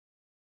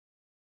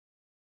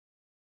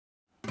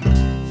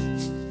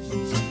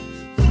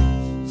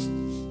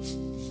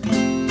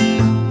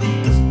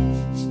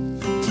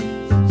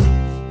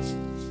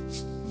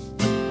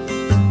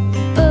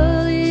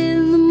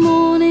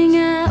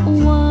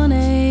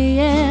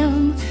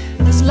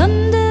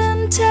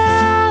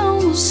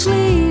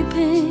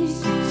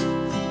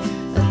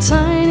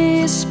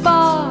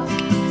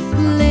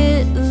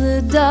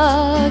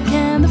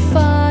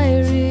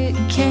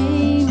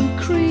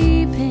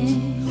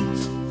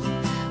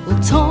Well,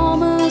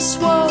 Thomas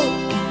woke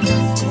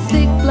to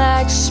thick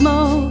black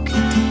smoke.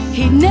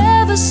 He'd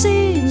never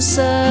seen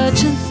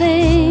such a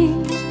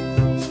thing.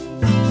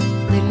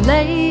 They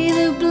lay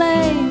the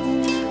blame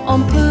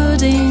on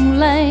Pudding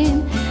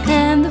Lane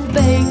and the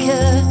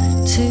baker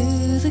to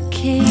the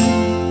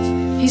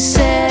king. He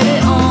set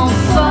it on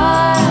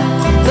fire,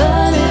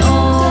 burn it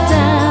all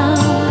down.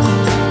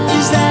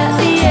 Is that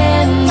the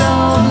end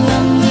of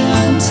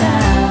London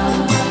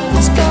town?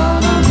 It's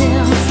gone up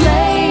in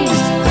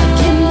flames like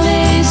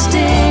kindling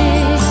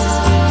sticks.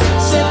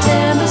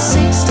 September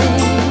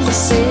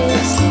 1666.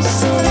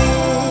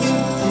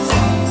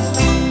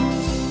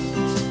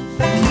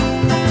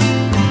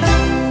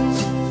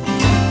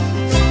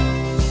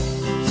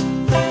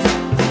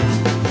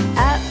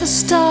 At the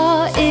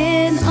Star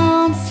Inn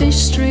on Fish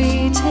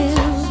Street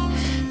Hill,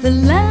 the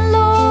land